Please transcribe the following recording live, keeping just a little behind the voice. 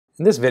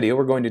In this video,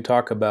 we're going to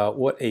talk about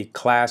what a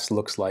class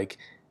looks like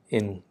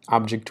in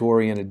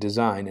object-oriented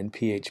design in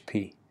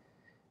PHP.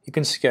 You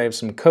can see I have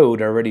some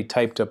code already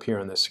typed up here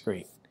on the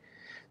screen.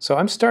 So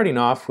I'm starting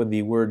off with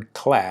the word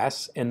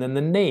class and then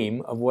the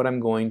name of what I'm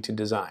going to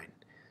design.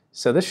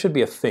 So this should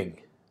be a thing.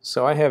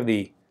 So I have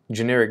the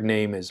generic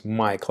name as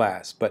my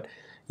class, but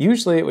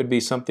usually it would be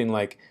something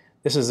like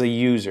this is a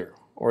user,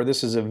 or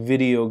this is a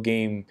video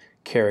game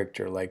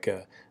character like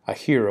a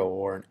hero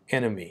or an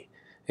enemy.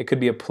 It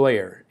could be a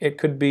player, it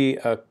could be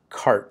a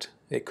cart,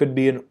 it could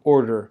be an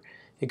order,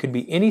 it could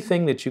be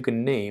anything that you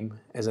can name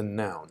as a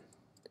noun.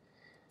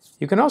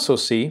 You can also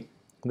see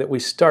that we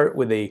start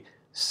with a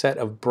set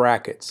of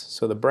brackets.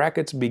 So the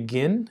brackets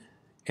begin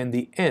and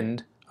the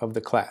end of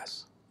the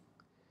class.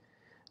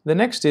 The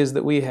next is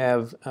that we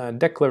have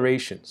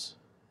declarations.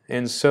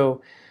 And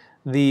so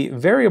the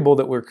variable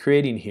that we're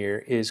creating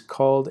here is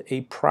called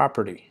a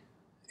property.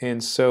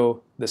 And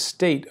so the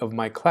state of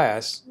my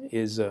class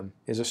is a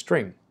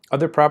string.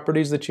 Other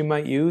properties that you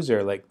might use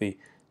are like the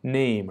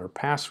name or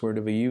password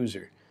of a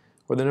user,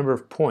 or the number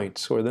of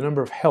points, or the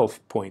number of health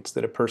points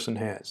that a person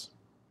has.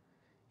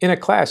 In a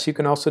class, you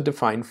can also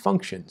define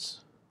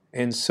functions.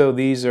 And so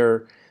these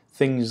are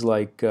things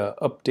like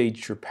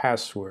update your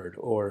password,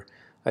 or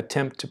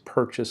attempt to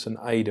purchase an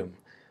item,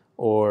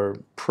 or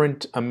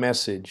print a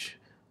message,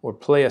 or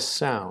play a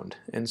sound.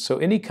 And so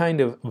any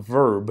kind of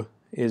verb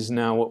is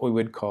now what we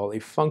would call a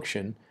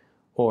function,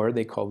 or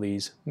they call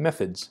these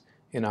methods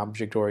in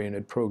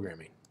object-oriented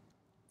programming.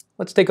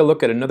 Let's take a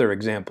look at another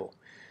example.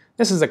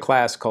 This is a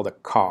class called a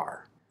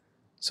car.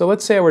 So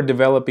let's say we're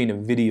developing a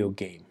video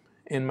game,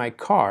 and my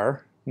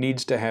car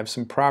needs to have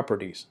some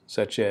properties,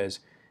 such as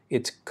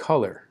its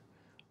color,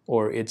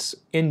 or its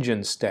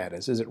engine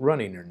status, is it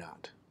running or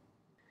not?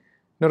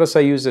 Notice I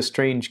use a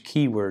strange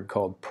keyword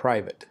called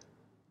private.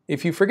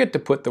 If you forget to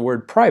put the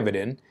word private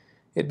in,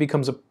 it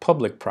becomes a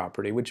public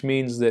property, which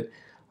means that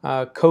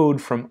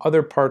code from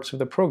other parts of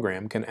the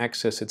program can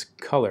access its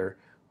color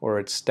or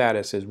its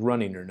status as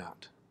running or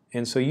not.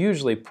 And so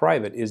usually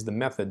private is the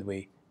method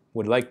we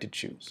would like to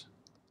choose.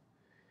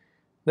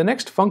 The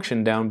next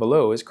function down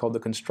below is called the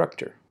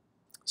constructor.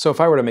 So if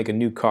I were to make a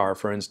new car,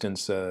 for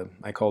instance,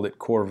 I called it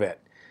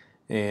Corvette,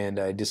 and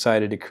I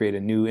decided to create a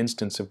new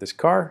instance of this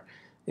car,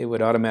 it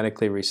would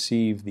automatically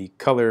receive the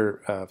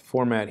color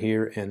format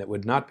here, and it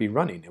would not be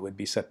running. It would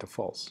be set to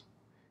false.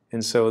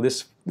 And so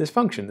this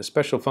function, this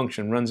special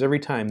function, runs every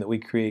time that we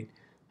create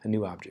a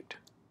new object.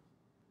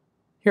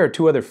 Here are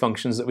two other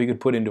functions that we could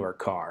put into our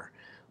car.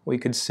 We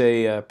could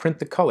say print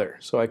the color.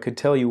 So I could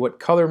tell you what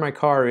color my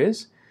car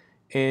is,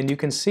 and you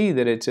can see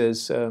that it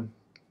is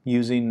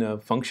using a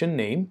function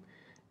name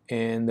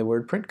and the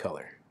word print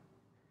color.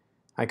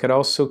 I could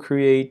also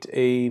create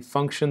a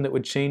function that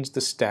would change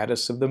the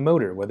status of the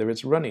motor, whether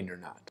it's running or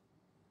not.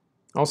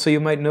 Also, you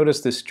might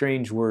notice this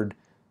strange word,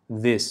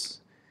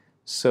 this.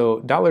 So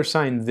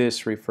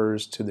 $this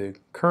refers to the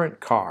current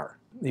car.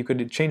 You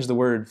could change the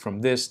word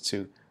from this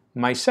to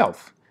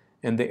myself,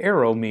 and the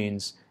arrow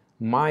means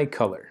my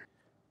color.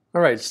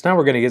 Alright, so now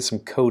we're going to get some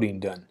coding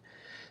done.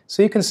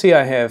 So you can see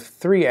I have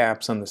three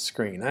apps on the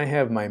screen. I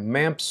have my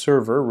MAMP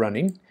server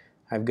running.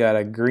 I've got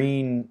a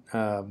green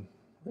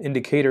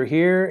indicator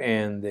here,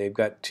 and they've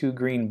got two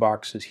green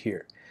boxes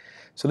here.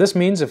 So this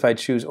means if I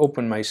choose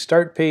open my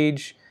start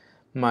page,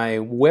 my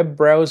web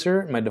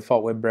browser, my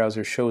default web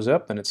browser shows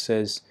up and it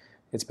says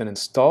it's been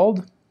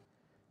installed.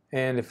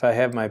 And if I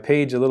have my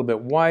page a little bit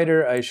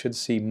wider, I should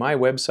see my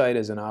website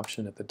as an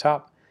option at the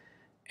top,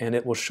 and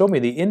it will show me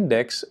the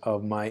index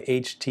of my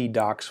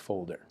htdocs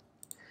folder.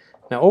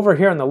 Now over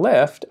here on the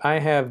left, I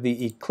have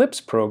the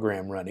Eclipse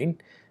program running,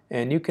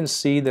 and you can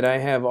see that I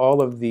have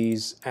all of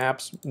these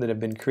apps that have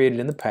been created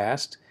in the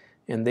past,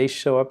 and they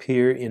show up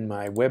here in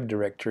my web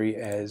directory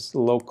as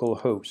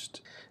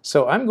localhost.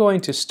 So I'm going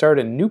to start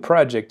a new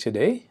project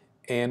today,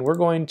 and we're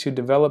going to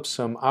develop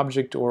some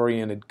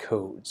object-oriented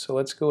code. So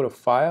let's go to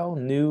File,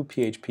 New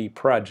PHP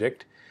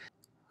Project.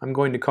 I'm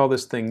going to call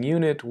this thing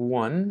Unit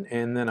 1,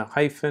 and then a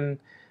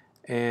hyphen,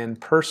 and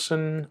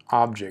person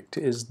object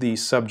is the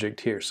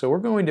subject here. So we're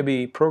going to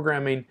be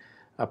programming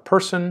a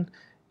person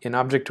in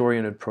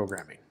object-oriented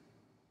programming.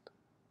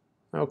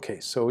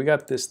 Okay, so we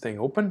got this thing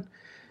open.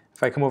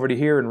 If I come over to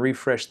here and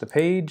refresh the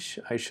page,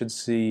 I should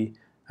see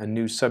a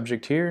new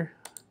subject here.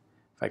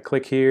 If I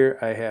click here,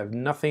 I have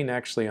nothing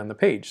actually on the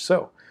page.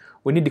 So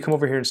we need to come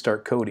over here and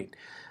start coding.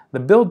 The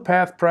build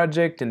path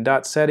project and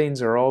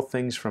 .settings are all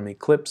things from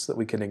Eclipse that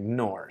we can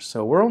ignore.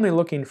 So we're only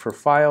looking for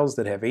files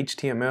that have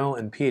HTML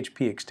and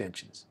PHP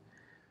extensions.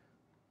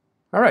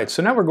 Alright,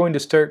 so now we're going to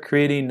start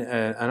creating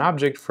an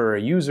object for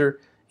a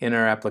user in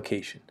our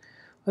application.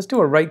 Let's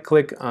do a right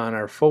click on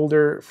our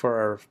folder for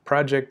our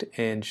project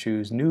and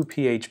choose New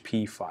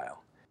PHP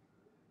File.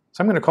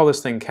 So I'm going to call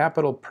this thing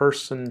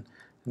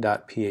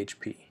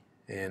capitalperson.php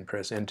and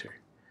press enter.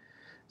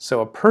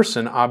 So a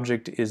person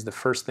object is the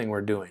first thing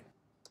we're doing.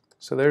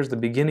 So there's the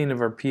beginning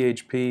of our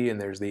PHP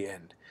and there's the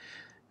end.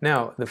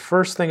 Now the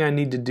first thing I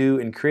need to do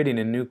in creating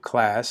a new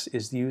class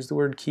is to use the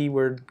word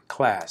keyword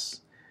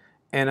class.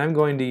 And I'm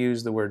going to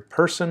use the word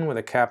person with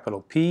a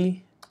capital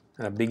P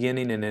and a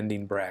beginning and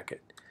ending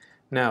bracket.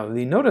 Now,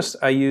 notice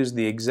I used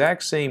the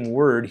exact same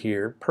word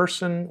here,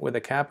 person with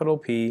a capital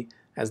P,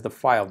 as the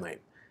file name.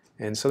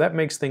 And so that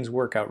makes things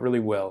work out really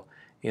well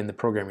in the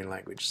programming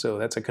language. So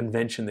that's a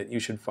convention that you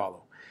should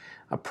follow.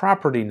 A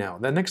property now.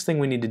 The next thing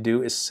we need to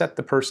do is set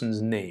the person's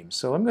name.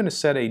 So I'm going to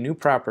set a new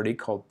property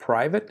called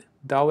private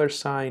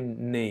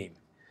 $name.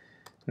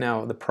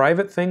 Now, the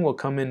private thing will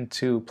come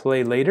into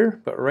play later,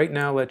 but right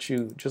now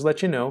just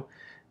let you know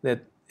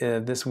that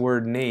this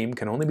word name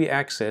can only be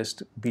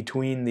accessed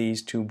between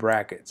these two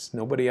brackets.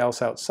 Nobody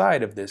else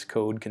outside of this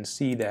code can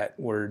see that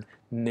word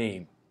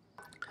name.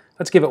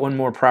 Let's give it one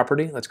more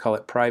property. Let's call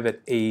it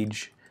private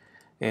age,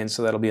 and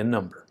so that'll be a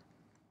number.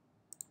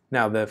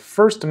 Now, the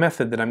first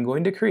method that I'm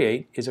going to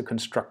create is a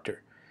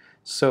constructor.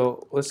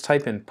 So let's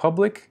type in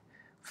public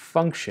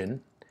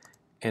function,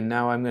 and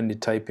now I'm going to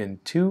type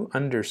in 2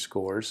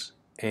 underscores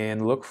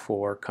and look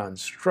for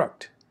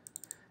construct.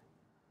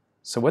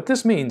 So what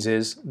this means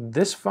is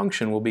this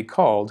function will be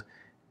called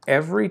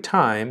every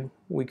time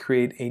we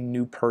create a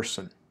new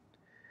person.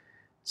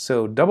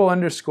 So double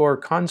underscore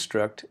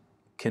construct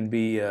can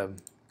be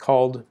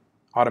called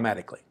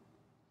automatically.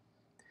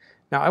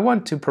 Now I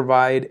want to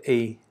provide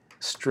a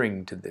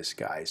string to this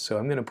guy, so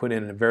I'm going to put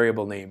in a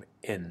variable name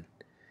n.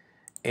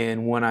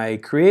 And when I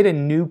create a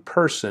new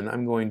person,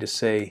 I'm going to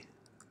say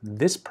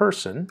this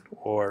person,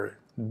 or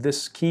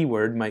this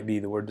keyword might be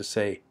the word to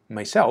say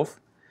myself.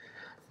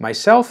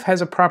 Myself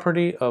has a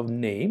property of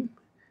name,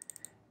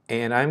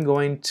 and I'm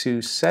going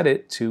to set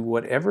it to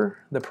whatever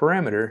the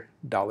parameter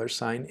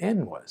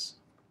 $n was.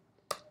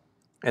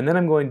 And then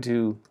I'm going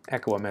to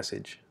echo a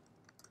message.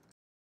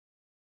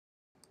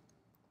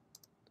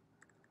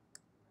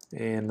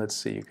 And let's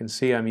see, you can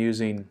see I'm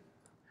using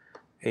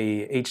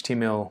a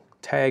HTML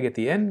tag at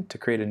the end to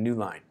create a new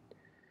line.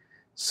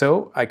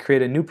 So I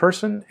create a new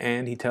person,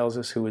 and he tells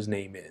us who his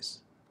name is.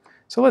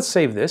 So let's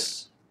save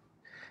this.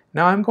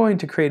 Now I'm going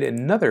to create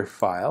another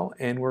file,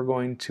 and we're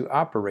going to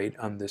operate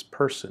on this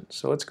person.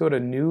 So let's go to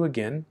new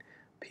again,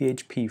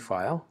 PHP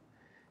file,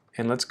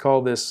 and let's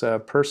call this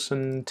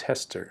person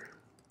tester.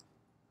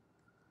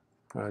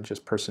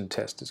 Just person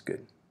test is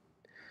good.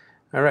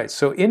 All right,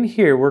 so in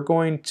here we're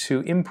going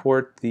to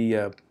import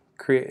the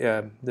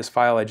this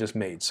file I just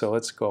made. So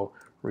let's go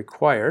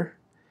require,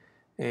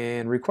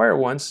 and require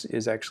once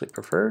is actually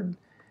preferred,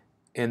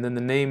 and then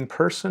the name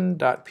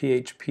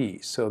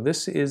person.php. So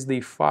this is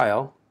the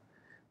file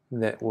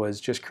that was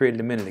just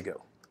created a minute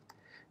ago.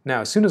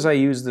 Now, as soon as I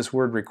use this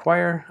word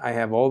require, I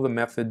have all the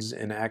methods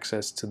and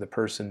access to the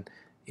person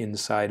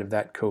inside of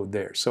that code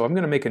there. So I'm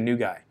going to make a new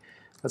guy.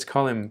 Let's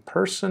call him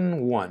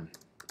person1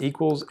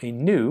 equals a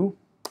new,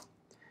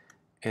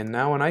 and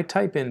now when I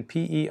type in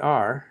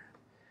PER,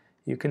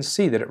 you can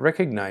see that it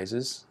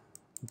recognizes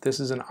that this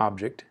is an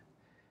object,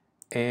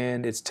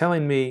 and it's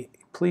telling me,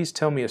 please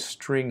tell me a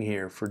string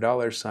here for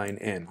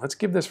 $n. Let's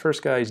give this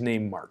first guy's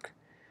name Mark.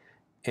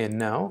 And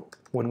now,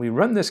 when we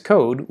run this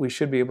code, we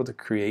should be able to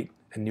create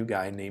a new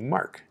guy named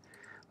Mark.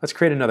 Let's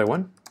create another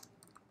one,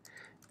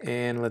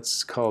 and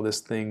let's call this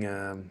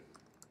thing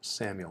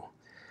Samuel.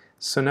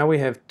 So now we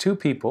have 2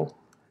 people,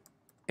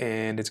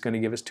 and it's going to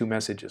give us 2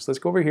 messages. Let's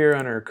go over here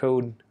on our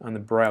code on the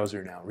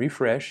browser now.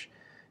 Refresh.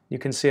 You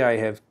can see I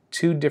have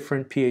 2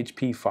 different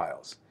PHP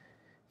files.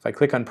 If I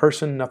click on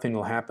person, nothing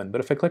will happen. But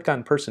if I click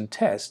on person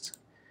test,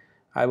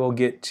 I will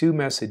get 2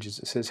 messages.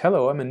 It says,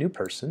 hello, I'm a new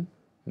person.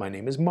 My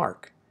name is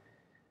Mark.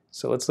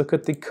 So let's look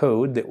at the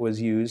code that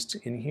was used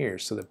in here.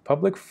 So the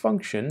public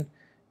function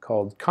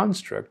called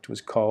construct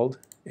was called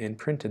and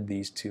printed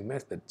these 2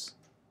 methods.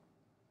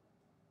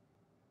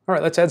 All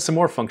right, let's add some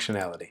more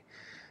functionality.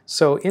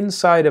 So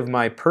inside of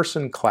my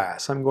person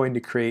class, I'm going to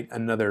create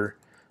another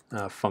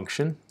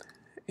function,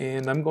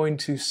 and I'm going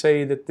to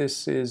say that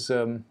this is,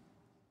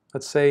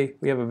 let's say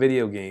we have a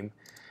video game,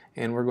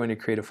 and we're going to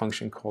create a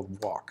function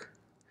called walk.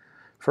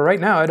 For right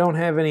now, I don't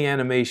have any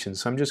animation,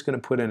 so I'm just going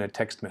to put in a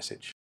text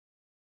message.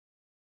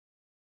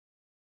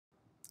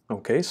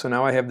 Okay, so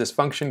now I have this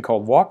function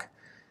called walk.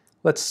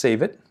 Let's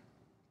save it.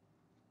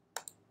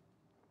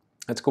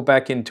 Let's go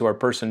back into our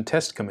person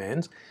test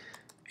commands,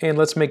 and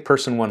let's make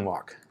person1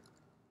 walk.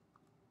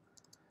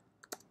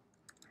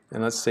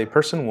 And let's say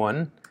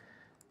person1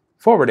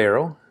 forward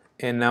arrow,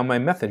 and now my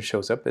method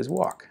shows up as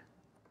walk.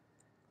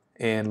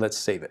 And let's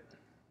save it.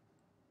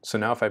 So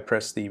now if I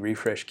press the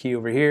refresh key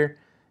over here,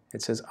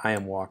 it says I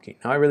am walking.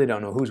 Now I really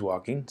don't know who's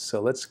walking,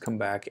 so let's come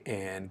back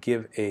and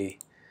give a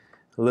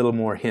little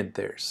more hint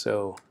there.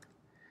 So,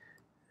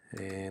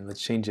 and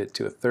let's change it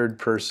to a third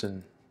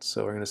person.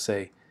 So we're going to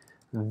say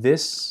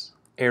this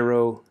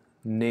arrow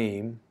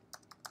name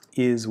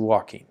is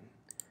walking.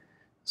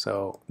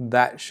 So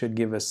that should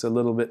give us a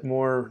little bit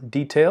more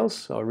details.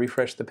 So I'll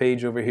refresh the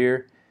page over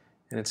here,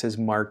 and it says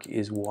Mark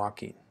is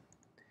walking.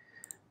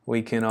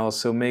 We can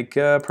also make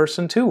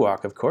person2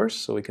 walk, of course.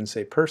 So we can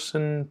say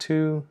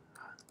person2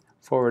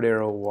 forward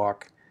arrow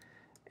walk,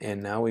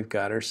 and now we've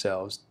got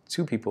ourselves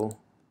 2 people,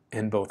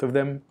 and both of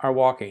them are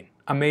walking.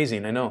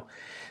 Amazing, I know.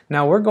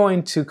 Now we're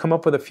going to come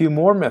up with a few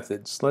more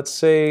methods. Let's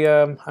say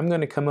I'm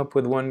going to come up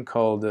with one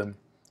called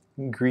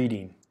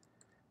greeting.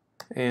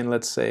 and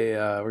let's say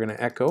we're going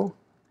to echo,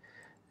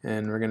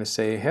 and we're going to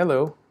say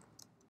hello,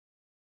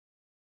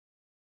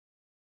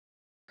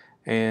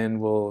 and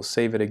we'll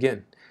save it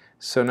again.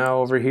 So now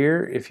over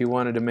here, if you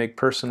wanted to make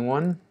person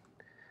 1,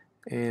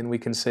 and we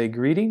can say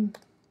greeting,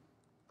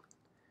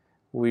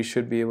 we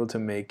should be able to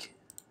make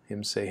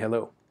him say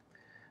hello.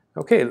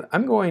 Okay,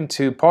 I'm going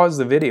to pause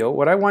the video.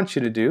 What I want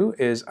you to do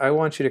is I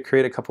want you to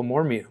create a couple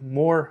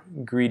more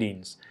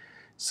greetings.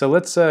 So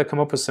let's come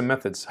up with some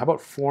methods. How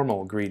about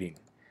formal greeting?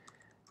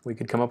 We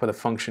could come up with a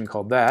function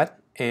called that,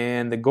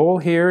 and the goal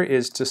here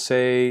is to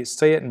say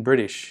it in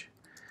British.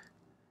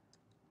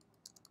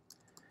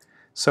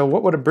 So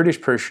what would a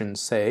British person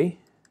say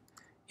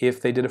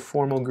if they did a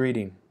formal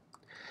greeting?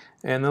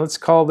 And let's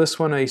call this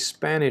one a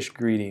Spanish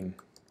greeting.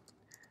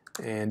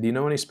 And do you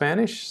know any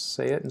Spanish?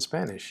 Say it in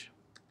Spanish.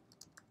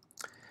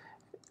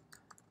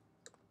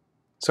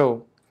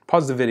 So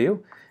pause the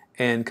video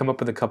and come up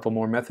with a couple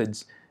more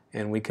methods,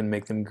 and we can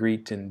make them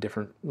greet in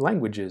different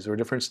languages or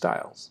different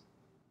styles.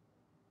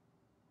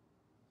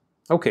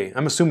 Okay,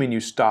 I'm assuming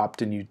you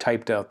stopped and you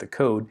typed out the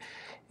code.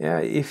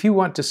 If you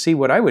want to see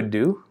what I would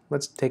do,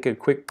 let's take a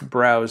quick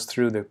browse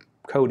through the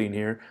coding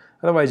here.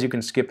 Otherwise you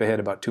can skip ahead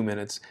about 2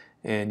 minutes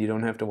and you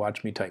don't have to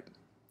watch me type.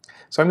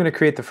 So I'm going to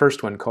create the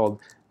first one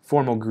called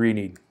formal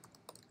greeting.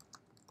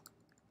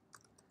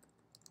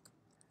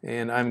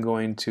 And I'm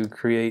going to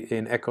create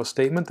an echo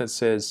statement that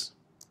says,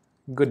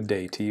 "Good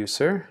day to you,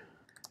 sir.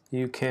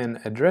 You can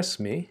address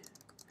me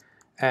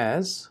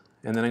as,"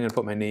 and then I'm going to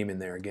put my name in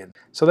there again.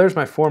 So there's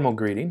my formal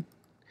greeting.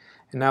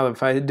 And now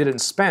if I did it in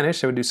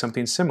Spanish, I would do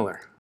something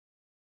similar.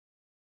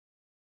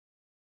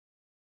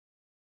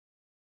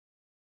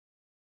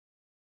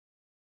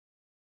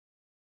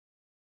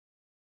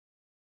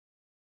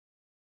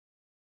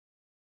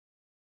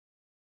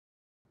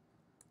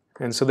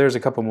 And so there's a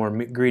couple more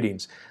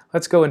greetings.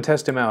 Let's go and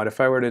test them out. If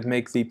I were to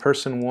make the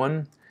person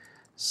 1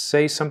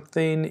 say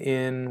something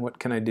in, what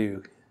can I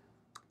do?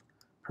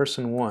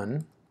 Person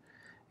 1,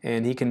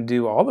 and he can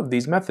do all of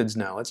these methods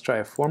now. Let's try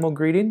a formal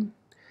greeting,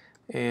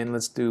 and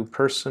let's do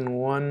person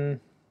 1,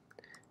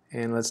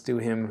 and let's do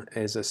him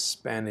as a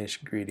Spanish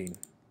greeting.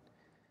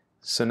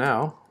 So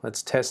now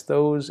let's test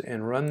those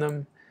and run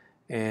them,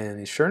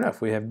 and sure enough,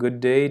 we have "Good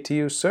day to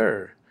you,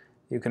 sir.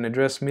 You can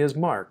address me as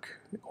Mark,"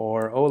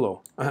 or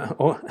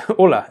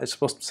hola, it's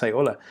supposed to say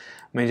hola.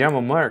 Me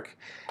llamo Mark.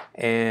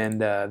 And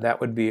that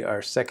would be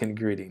our second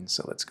greeting.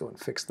 So let's go and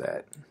fix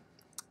that.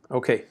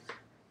 Okay.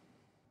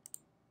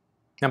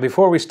 Now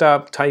before we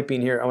stop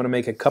typing here, I want to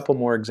make a couple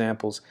more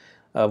examples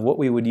of what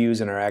we would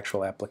use in our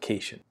actual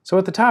application. So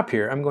at the top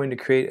here, I'm going to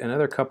create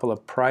another couple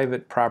of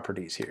private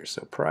properties here.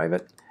 So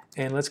private,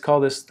 and let's call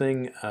this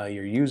thing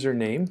your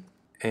username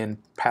and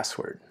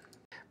password.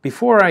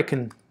 Before I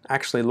can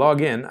actually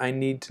log in, I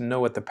need to know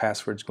what the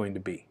password is going to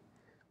be.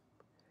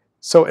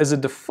 So as a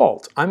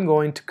default, I'm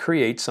going to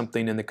create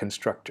something in the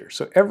constructor.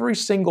 So every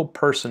single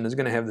person is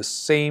going to have the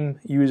same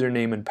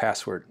username and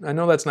password. I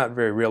know that's not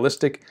very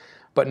realistic,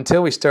 but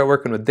until we start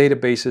working with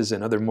databases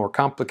and other more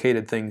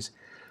complicated things,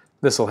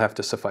 this will have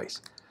to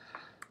suffice.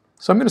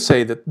 So I'm going to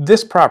say that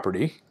this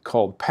property,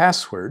 called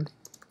password,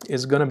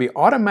 is going to be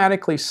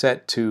automatically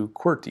set to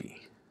QWERTY.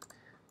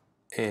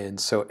 And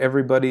so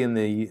everybody in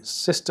the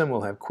system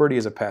will have QWERTY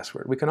as a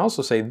password. We can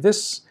also say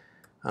this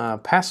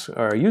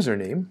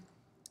username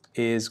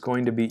is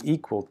going to be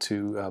equal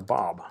to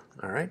Bob.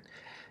 All right.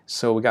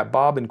 So we got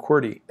Bob and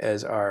QWERTY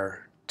as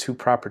our two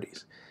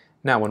properties.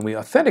 Now when we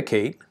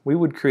authenticate, we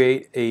would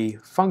create a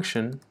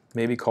function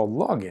maybe called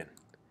login.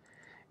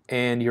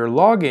 And your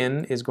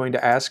login is going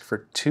to ask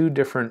for two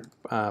different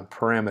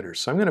parameters.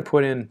 So I'm going to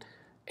put in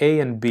A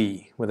and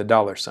B with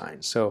a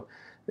 $sign. So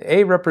the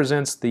A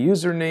represents the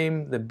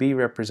username, the B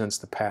represents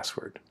the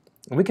password.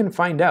 And we can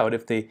find out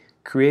if they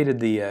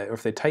created or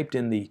if they typed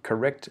in the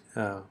correct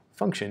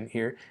function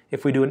here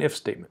if we do an if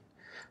statement.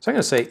 So I'm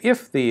going to say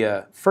if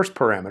the first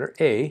parameter,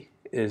 A,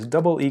 is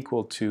double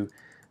equal to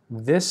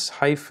this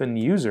hyphen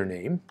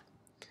username,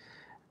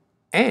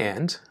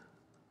 and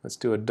let's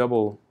do a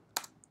double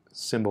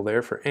symbol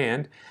there for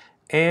and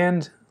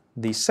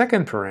the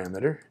second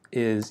parameter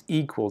is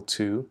equal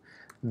to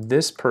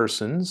this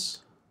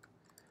person's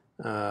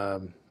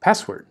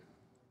password.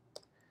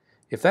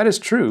 If that is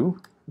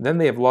true, then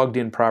they have logged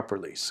in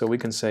properly. So we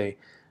can say,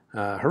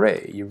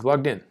 hooray, you've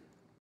logged in.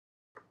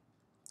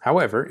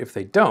 However, if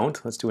they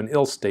don't, let's do an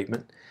else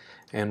statement,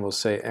 and we'll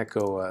say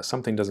echo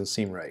something doesn't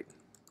seem right.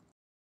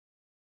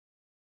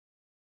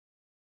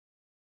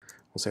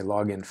 We'll say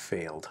login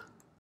failed.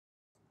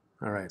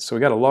 All right, so we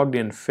got a logged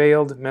in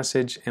failed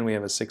message and we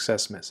have a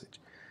success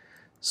message.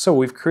 So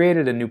we've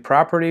created a new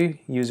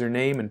property,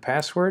 username and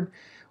password.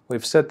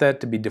 We've set that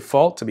to be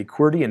default, to be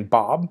QWERTY and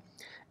Bob.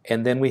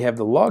 And then we have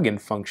the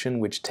login function,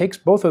 which takes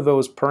both of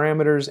those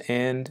parameters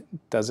and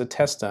does a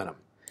test on them.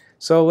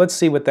 So let's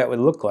see what that would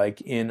look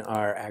like in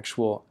our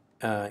actual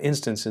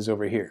instances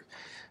over here.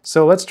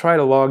 So let's try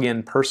to log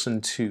in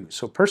person 2.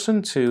 So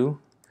person 2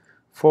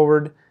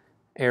 forward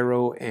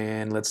arrow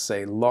and let's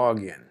say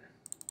login.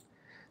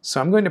 So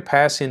I'm going to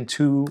pass in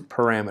two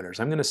parameters.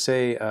 I'm going to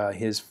say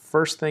his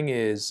first thing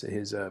is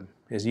his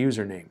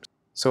username.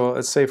 So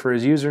let's say for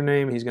his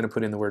username, he's going to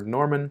put in the word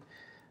Norman,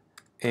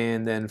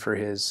 and then for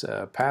his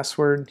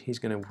password, he's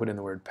going to put in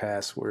the word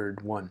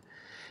password1.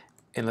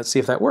 And let's see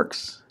if that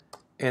works.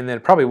 And then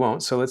it probably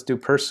won't, so let's do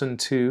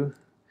person2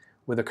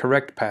 with a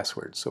correct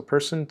password. So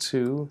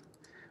person2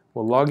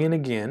 will log in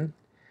again,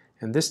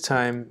 and this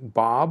time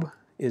Bob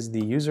is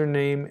the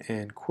username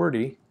and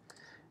QWERTY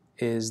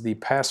is the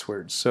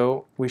password.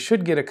 So we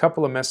should get a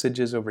couple of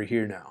messages over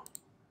here now.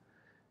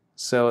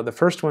 So the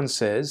first one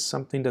says,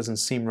 something doesn't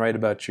seem right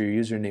about your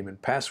username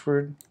and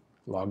password,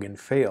 login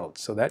failed.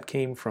 So that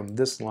came from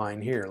this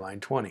line here, line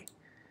 20.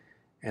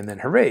 And then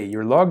hooray,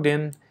 you're logged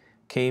in,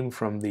 came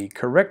from the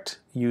correct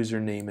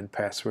username and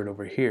password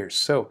over here.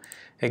 So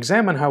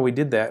examine how we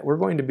did that. We're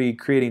going to be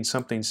creating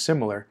something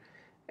similar,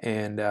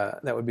 and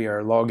that would be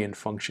our login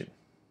function.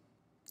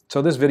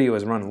 So this video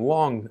has run a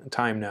long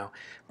time now,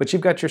 but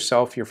you've got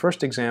yourself your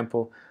first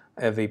example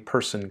of a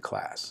person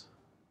class.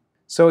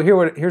 So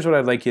here's what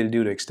I'd like you to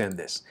do to extend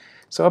this.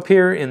 So up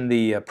here in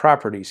the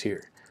properties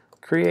here,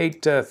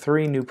 create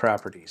 3 new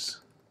properties.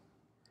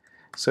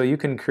 So you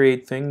can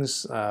create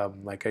things,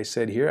 like I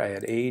said here, I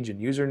had age and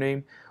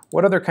username.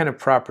 What other kind of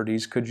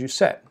properties could you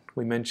set?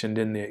 We mentioned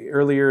in the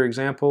earlier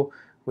example,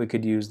 we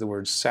could use the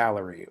word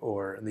salary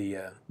or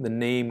the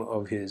name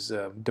of his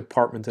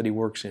department that he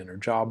works in, or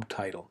job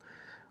title,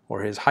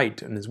 or his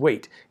height and his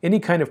weight, any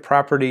kind of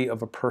property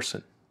of a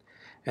person.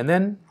 And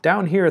then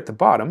down here at the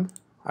bottom,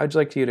 I'd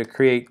like you to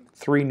create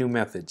 3 new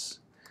methods.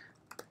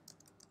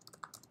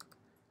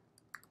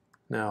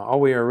 Now all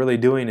we are really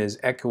doing is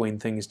echoing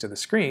things to the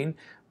screen,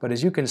 but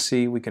as you can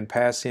see, we can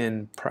pass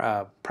in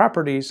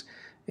properties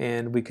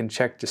and we can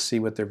check to see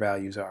what their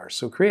values are.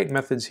 So create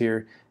methods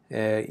here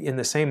in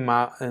the same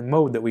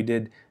mode that we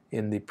did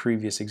in the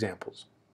previous examples.